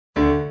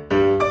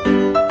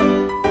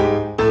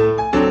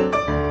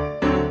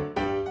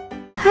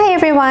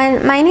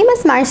everyone, my name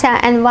is Marsha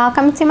and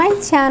welcome to my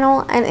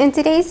channel. And in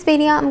today's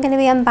video I'm going to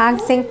be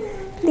unboxing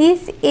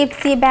these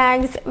Ipsy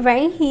bags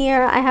right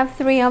here. I have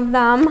 3 of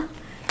them,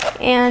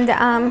 and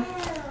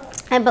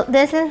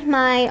this is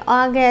my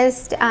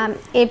August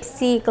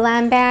Ipsy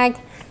Glam Bag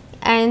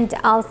and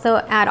also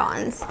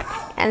add-ons.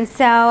 And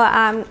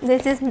so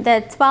this is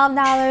the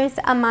 $12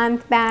 a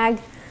month bag.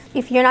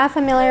 If you're not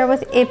familiar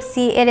with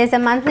Ipsy, it is a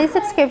monthly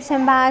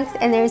subscription box,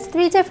 and there's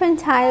 3 different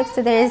types.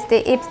 So there's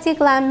the Ipsy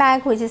Glam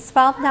Bag, which is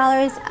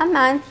 $12 a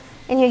month,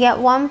 and you get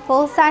 1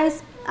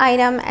 full-size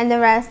item and the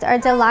rest are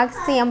deluxe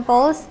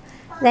samples.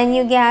 Then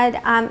you get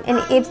an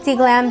Ipsy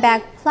Glam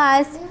Bag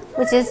Plus,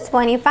 which is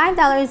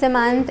 $25 a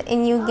month,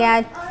 and you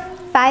get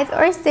 5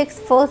 or 6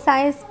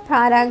 full-size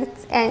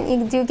products, and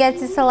you do get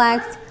to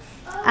select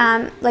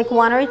like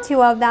 1 or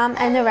 2 of them,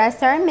 and the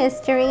rest are a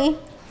mystery.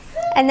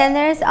 And then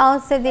there's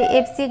also the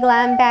Ipsy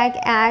Glam Bag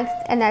X,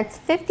 and that's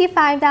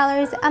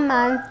 $55 a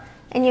month,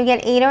 and you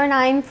get 8 or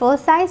 9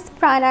 full-size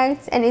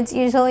products, and it's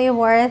usually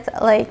worth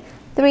like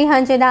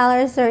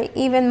 $300 or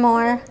even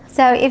more.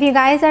 So if you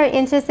guys are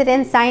interested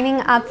in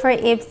signing up for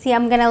Ipsy,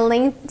 I'm gonna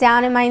link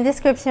down in my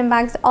description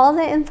box all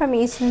the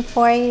information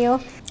for you.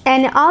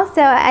 And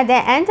also at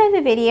the end of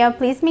the video,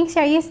 please make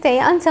sure you stay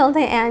until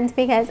the end,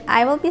 because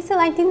I will be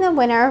selecting the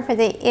winner for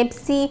the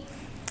Ipsy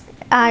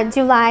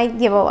July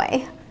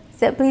Giveaway.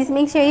 So please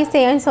make sure you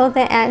stay until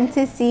the end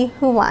to see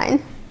who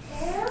won.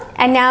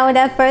 And now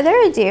without further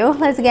ado,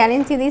 let's get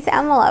into these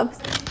envelopes.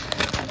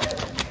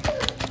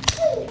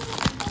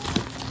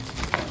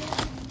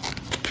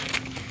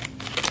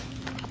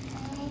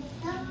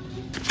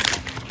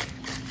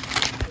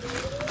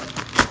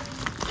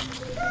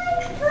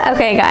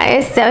 Okay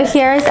guys, so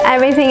here's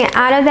everything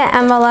out of the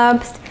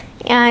envelopes,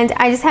 and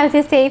I just have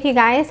to say, if you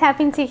guys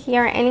happen to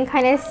hear any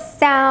kind of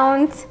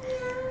sound,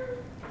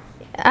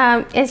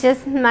 it's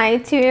just my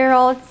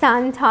 2-year-old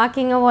son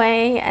talking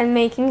away and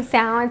making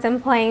sounds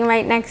and playing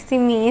right next to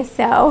me.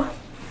 So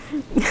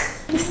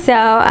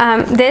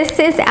this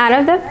is out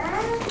of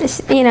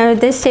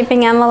the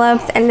shipping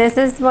envelopes, and this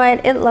is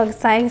what it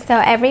looks like. So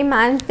every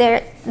month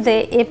the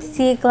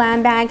Ipsy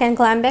Glam Bag and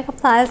Glam Bag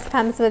Plus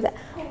comes with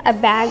a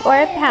bag or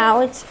a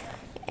pouch,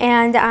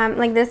 and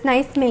like this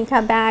nice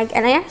makeup bag.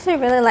 And I actually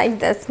really like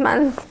this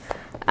month.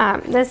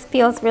 This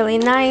feels really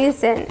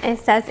nice, and it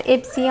says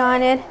Ipsy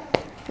on it.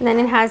 And then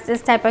it has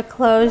this type of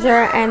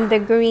closure and the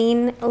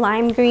green,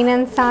 lime green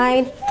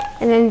inside,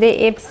 and then the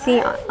Ipsy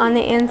on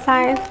the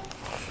inside.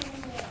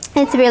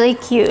 It's really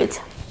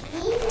cute.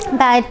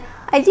 But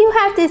I do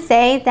have to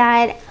say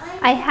that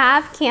I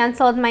have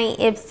canceled my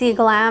Ipsy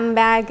Glam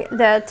Bag,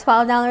 the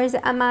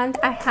 $12 a month.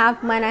 I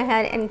have went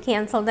ahead and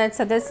canceled it.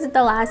 So this is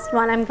the last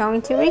one I'm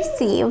going to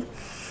receive.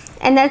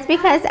 And that's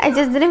because I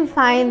just didn't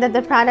find that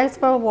the products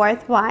were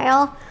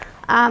worthwhile.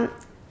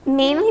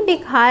 Mainly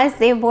because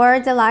they were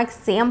deluxe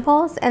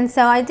samples, and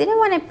so I didn't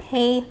want to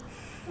pay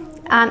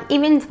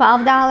even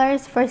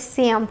 $12 for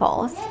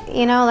samples.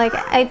 You know, like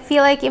I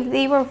feel like if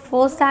they were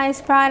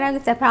full-size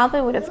products, I probably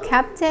would have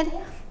kept it.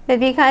 But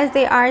because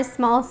they are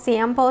small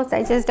samples,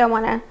 I just don't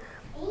want to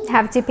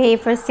have to pay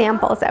for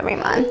samples every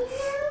month.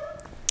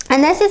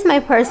 And that's just my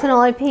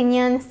personal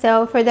opinion.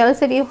 So for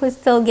those of you who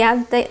still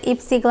get the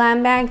Ipsy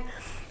Glam Bag,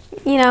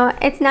 you know,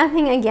 it's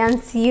nothing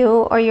against you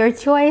or your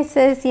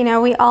choices. You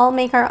know, we all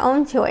make our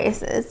own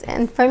choices.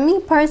 And for me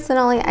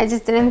personally, I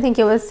just didn't think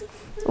it was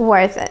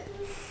worth it.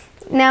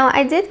 Now,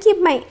 I did keep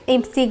my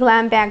Ipsy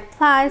Glam Bag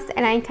Plus,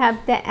 and I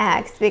kept the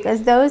X,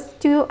 because those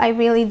 2 I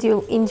really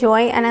do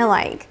enjoy and I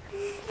like.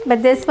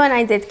 But this one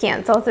I did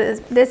cancel. So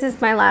this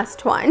is my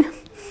last one.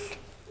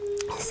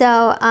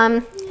 So,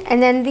 and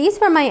then these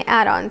were my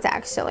add-ons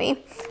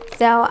actually.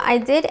 So I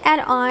did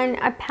add on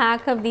a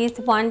pack of these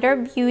Wonder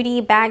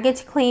Beauty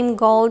Baggage Claim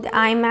Gold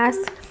Eye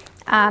Masks,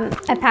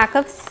 a pack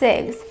of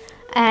 6.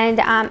 And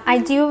I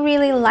do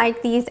really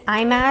like these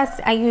eye masks.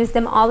 I use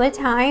them all the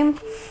time.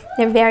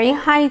 They're very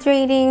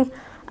hydrating.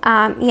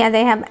 Yeah,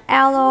 they have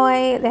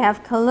aloe, they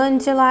have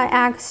calendula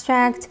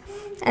extract,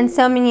 and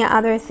so many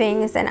other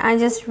things. And I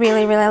just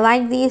really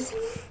like these.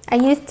 I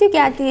used to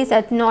get these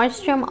at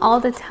Nordstrom all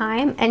the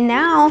time, and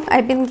now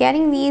I've been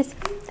getting these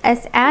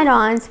as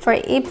add-ons for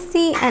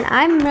Ipsy, and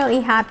I'm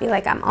really happy.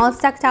 Like, I'm all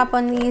stocked up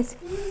on these.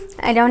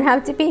 I don't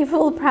have to pay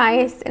full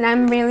price, and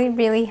I'm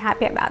really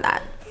happy about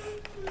that.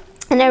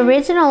 And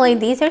originally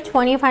these are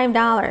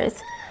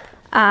 $25,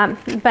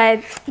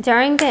 but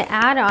during the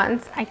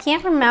add-ons, I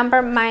can't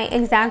remember my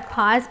exact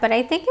cost, but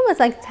I think it was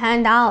like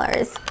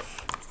 $10.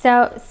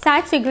 So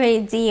such a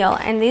great deal.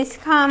 And these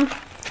come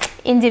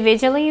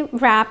individually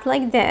wrapped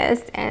like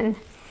this, and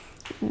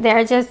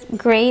they're just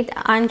great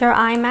under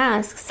eye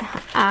masks.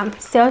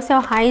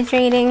 So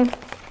hydrating,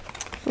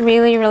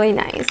 really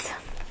nice.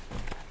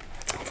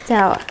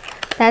 So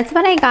that's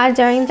what I got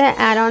during the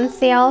add-on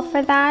sale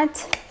for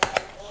that.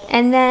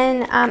 And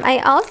then I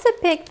also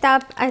picked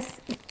up a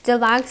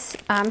deluxe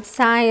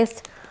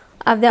size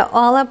of the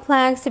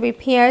Olaplex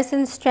Repairs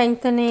and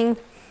Strengthening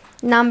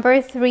No.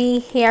 3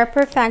 Hair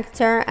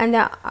Perfector and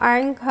the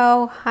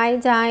Arnco High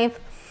Dive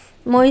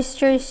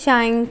Moisture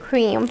Shine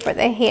Cream for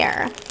the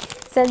hair.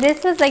 So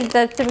this was like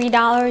the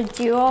 $3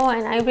 duo,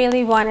 and I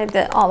really wanted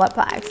the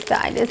Olaplex, so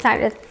I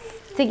decided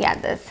to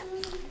get this.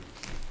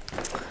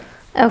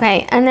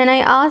 Okay, and then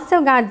I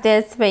also got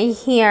this right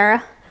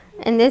here,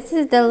 and this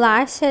is the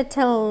La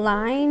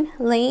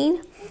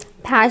Chatelaine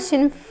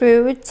Passion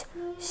Fruit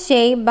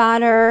Shea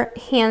Butter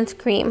Hand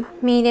Cream,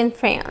 made in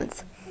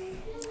France.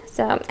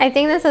 So I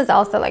think this was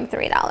also like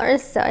 $3,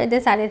 so I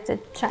decided to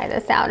try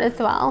this out as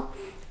well.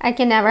 I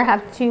can never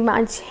have too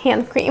much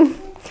hand cream.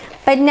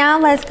 But now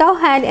let's go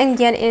ahead and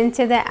get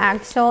into the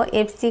actual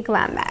Ipsy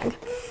Glam Bag.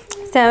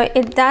 So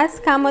it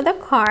does come with a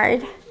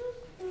card.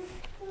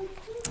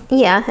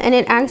 Yeah, and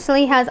it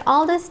actually has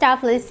all the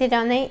stuff listed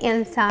on the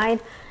inside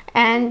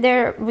and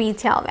their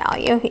retail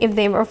value if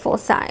they were full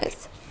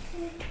size.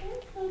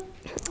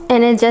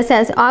 And it just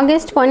says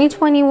August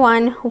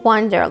 2021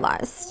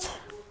 Wanderlust.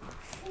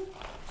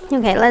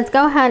 Okay, let's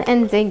go ahead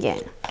and dig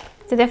in.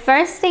 So the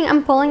first thing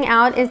I'm pulling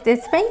out is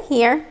this right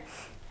here.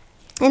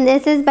 And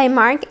this is by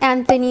Marc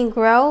Anthony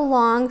Grow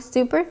Long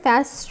Super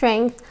Fast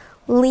Strength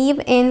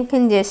Leave-In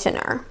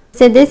Conditioner.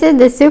 So this is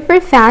the Super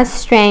Fast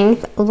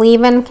Strength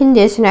Leave-In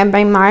Conditioner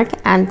by Marc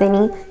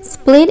Anthony.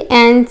 Split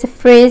ends,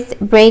 frizz,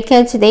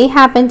 breakage, they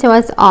happen to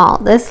us all.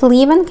 This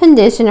leave-in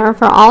conditioner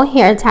for all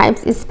hair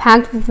types is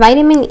packed with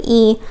vitamin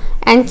E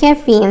and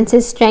caffeine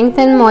to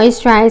strengthen,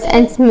 moisturize,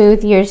 and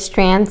smooth your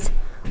strands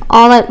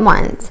all at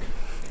once.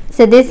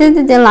 So this is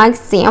the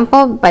deluxe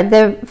sample, but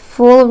the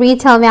full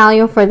retail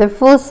value for the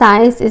full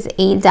size is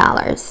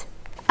 $8.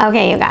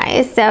 Okay, you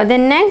guys, so the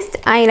next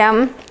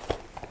item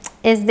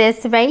is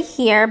this right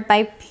here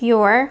by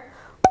Pure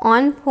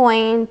On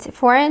Point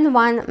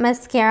 4-in-1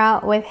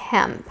 Mascara with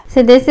Hemp.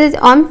 So this is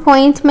On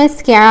Point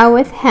Mascara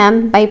with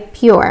Hemp by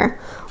Pure.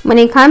 When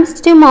it comes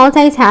to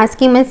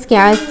multitasking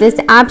mascaras, this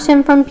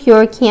option from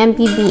Pure can't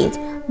be beat.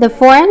 The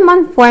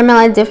 4-in-1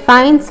 formula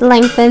defines,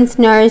 lengthens,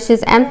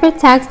 nourishes, and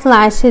protects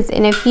lashes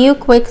in a few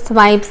quick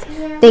swipes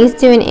thanks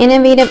to an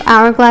innovative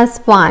hourglass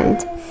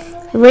wand,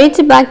 rich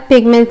black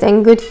pigments,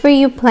 and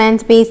good-for-you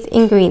plant-based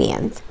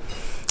ingredients.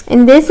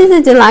 And this is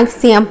a deluxe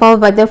sample,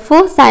 but the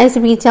full size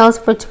retails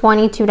for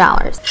 $22.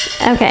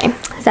 Okay,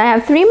 so I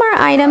have 3 more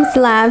items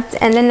left,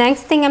 and the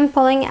next thing I'm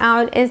pulling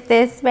out is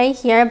this right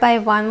here by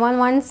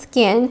 111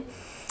 Skin.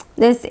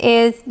 This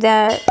is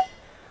the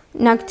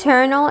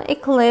Nocturnal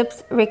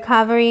Eclipse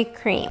Recovery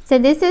Cream. So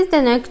this is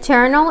the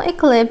Nocturnal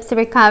Eclipse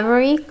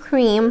Recovery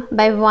Cream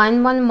by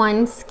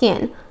 111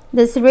 Skin.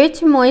 This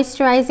rich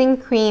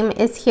moisturizing cream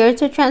is here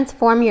to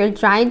transform your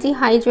dry,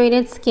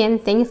 dehydrated skin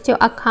thanks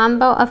to a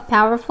combo of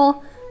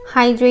powerful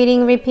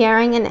hydrating,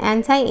 repairing, and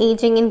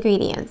anti-aging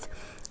ingredients.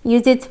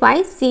 Use it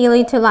twice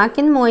daily to lock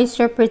in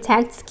moisture,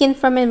 protect skin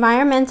from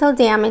environmental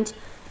damage,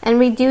 and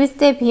reduce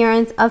the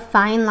appearance of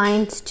fine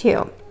lines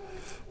too.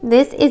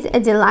 This is a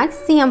deluxe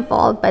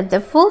sample, but the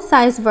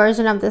full-size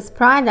version of this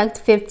product,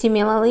 50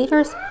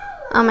 milliliters,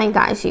 oh my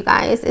gosh, you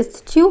guys,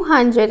 it's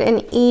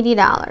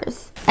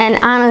 $280. And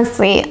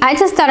honestly, I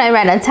just thought I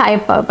read a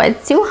typo,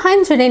 but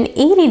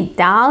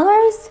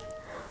 $280?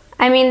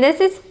 I mean, this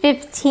is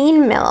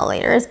 15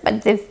 milliliters,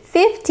 but the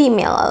 50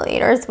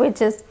 milliliters,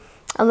 which is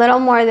a little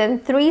more than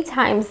 3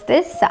 times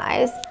this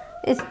size,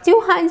 is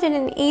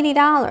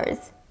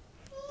 $280.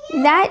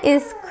 That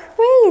is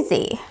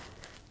crazy.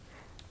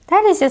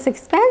 That is just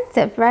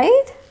expensive,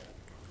 right?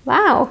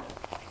 Wow.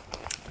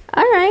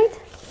 All right.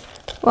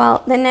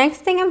 Well, the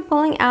next thing I'm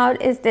pulling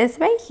out is this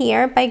right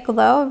here by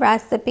Glow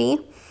Recipe.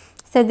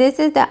 So this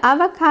is the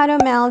Avocado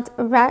Melt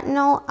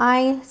Retinol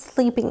Eye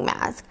Sleeping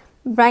Mask,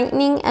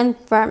 brightening and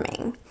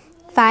firming,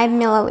 5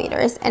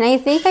 milliliters. And I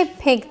think I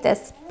picked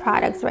this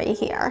product right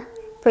here.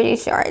 Pretty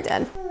sure I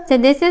did. So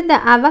this is the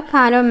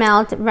Avocado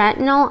Melt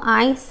Retinol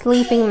Eye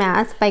Sleeping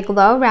Mask by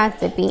Glow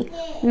Recipe.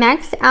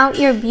 Max out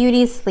your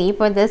beauty sleep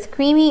with this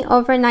creamy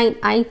overnight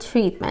eye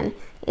treatment.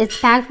 It's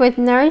packed with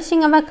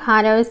nourishing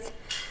avocados,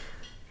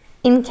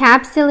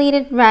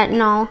 encapsulated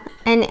retinol,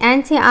 and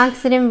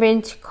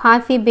antioxidant-rich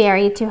coffee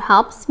berry to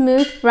help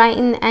smooth,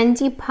 brighten, and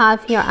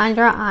depuff your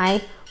under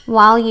eye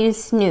while you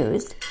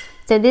snooze.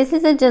 So this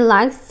is a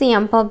deluxe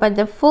sample, but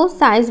the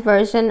full-size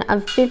version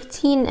of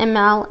 15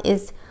 ml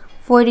is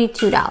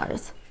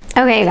 $42.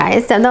 Okay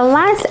guys, so the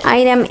last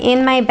item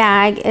in my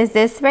bag is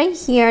this right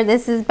here.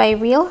 This is by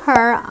Real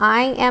Her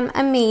I Am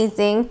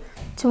Amazing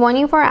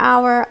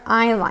 24-hour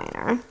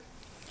eyeliner.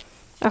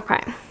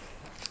 Okay.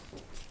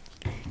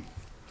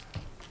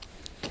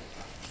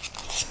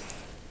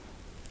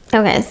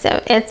 Okay,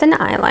 so it's an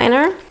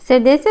eyeliner. So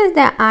this is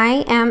the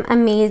I Am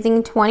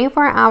Amazing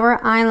 24-hour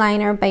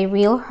eyeliner by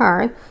Real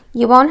Her.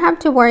 You won't have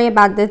to worry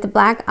about this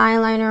black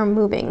eyeliner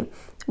moving.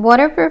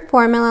 Waterproof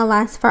formula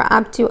lasts for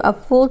up to a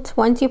full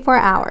 24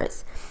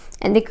 hours.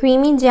 And the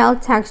creamy gel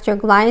texture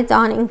glides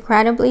on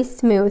incredibly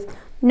smooth.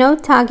 No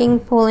tugging,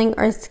 pulling,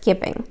 or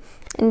skipping.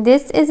 And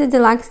this is a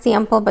deluxe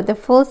sample, but the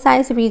full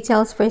size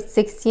retails for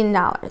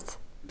 $16.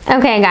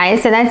 Okay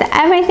guys, so that's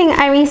everything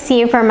I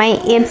received for my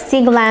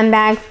Ipsy Glam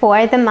Bag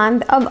for the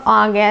month of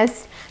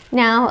August.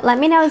 Now, let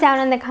me know down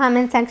in the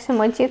comment section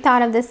what you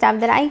thought of the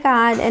stuff that I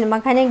got and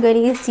what kind of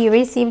goodies you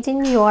received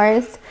in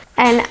yours.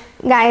 And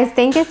guys,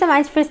 thank you so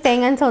much for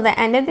staying until the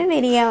end of the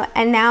video.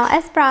 And now,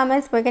 as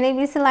promised, we're going to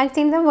be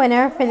selecting the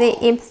winner for the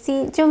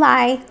Ipsy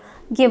July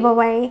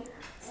giveaway.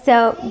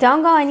 So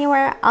don't go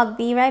anywhere. I'll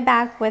be right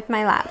back with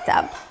my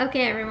laptop.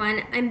 Okay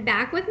everyone, I'm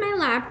back with my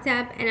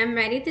laptop and I'm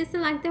ready to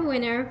select the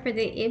winner for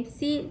the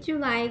Ipsy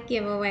July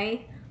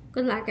giveaway.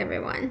 Good luck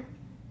everyone.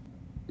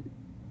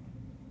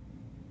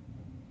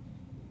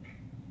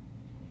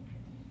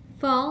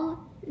 Fall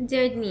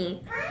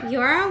Dudney,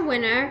 you're a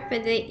winner for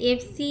the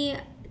Ipsy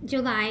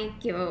July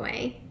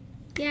giveaway.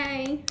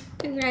 Yay!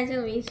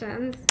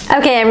 Congratulations.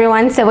 Okay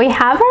everyone, so we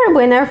have our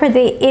winner for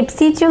the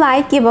Ipsy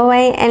July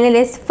giveaway and it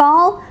is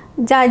Fall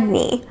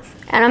Dudney.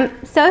 And I'm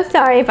so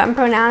sorry if I'm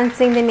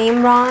pronouncing the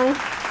name wrong.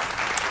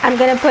 I'm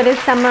gonna put it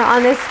somewhere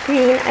on the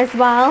screen as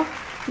well.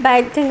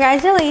 But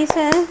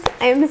congratulations.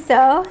 I'm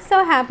so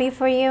happy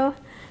for you.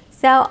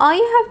 So all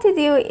you have to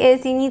do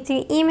is you need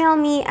to email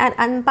me at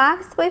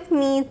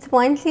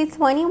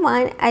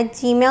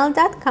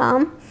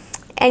unboxwithme2021@gmail.com.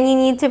 And you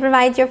need to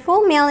provide your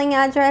full mailing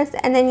address,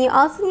 and then you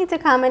also need to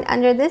comment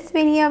under this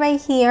video right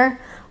here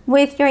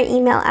with your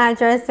email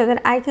address so that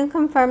I can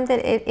confirm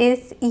that it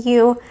is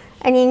you.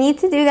 And you need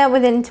to do that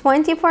within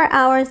 24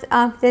 hours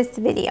of this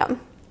video.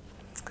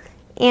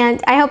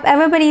 And I hope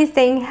everybody is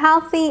staying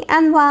healthy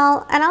and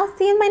well, and I'll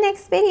see you in my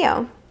next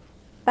video.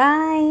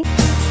 Bye.